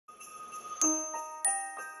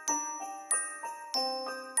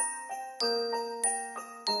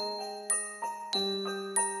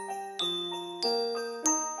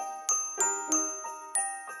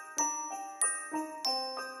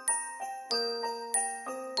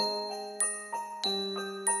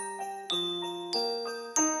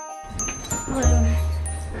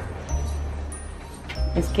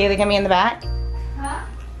Is Kaylee coming in the back? Huh?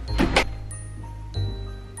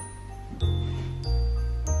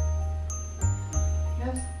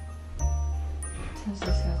 Yes. Sounds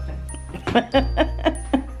disgusting.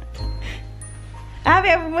 Abby,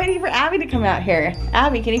 I've been waiting for Abby to come out here.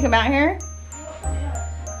 Abby, can you come out here?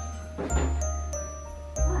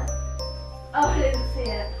 Oh, I didn't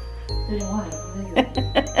see it.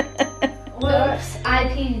 Whoops, I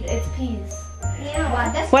peed. It's peas.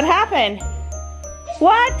 Yeah, What happened?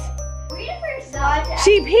 What? read it for yourself.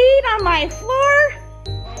 She peed on my floor?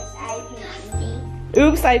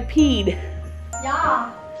 Oops, I peed.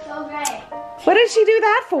 Yeah, so great. What did she do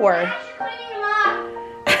that for? I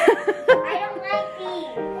don't like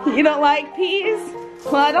peas. You don't like peas?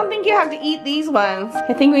 Well, I don't think you have to eat these ones.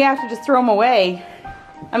 I think we have to just throw them away.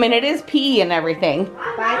 I mean, it is pea and everything.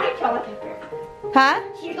 Buy the toilet paper. Huh?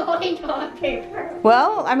 She's holding toilet paper.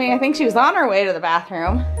 Well, I mean, I think she was on her way to the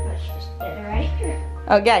bathroom. Let's just get it right here.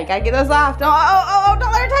 Oh, yeah, you gotta get those off. Don't, oh,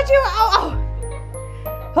 don't let her touch you.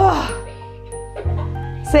 Oh.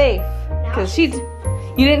 Safe. Because you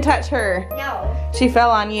didn't touch her. No. She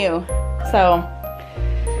fell on you. So,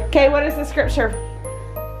 okay, what is the scripture?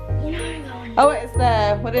 You know I'm going. Oh, it's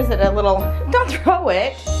the, what is it, a little, don't throw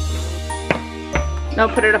it. No,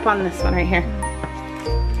 put it up on this one right here.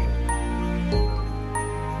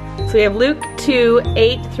 So we have Luke 2,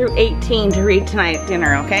 8 through 18 to read tonight at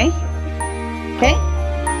dinner, okay? Okay?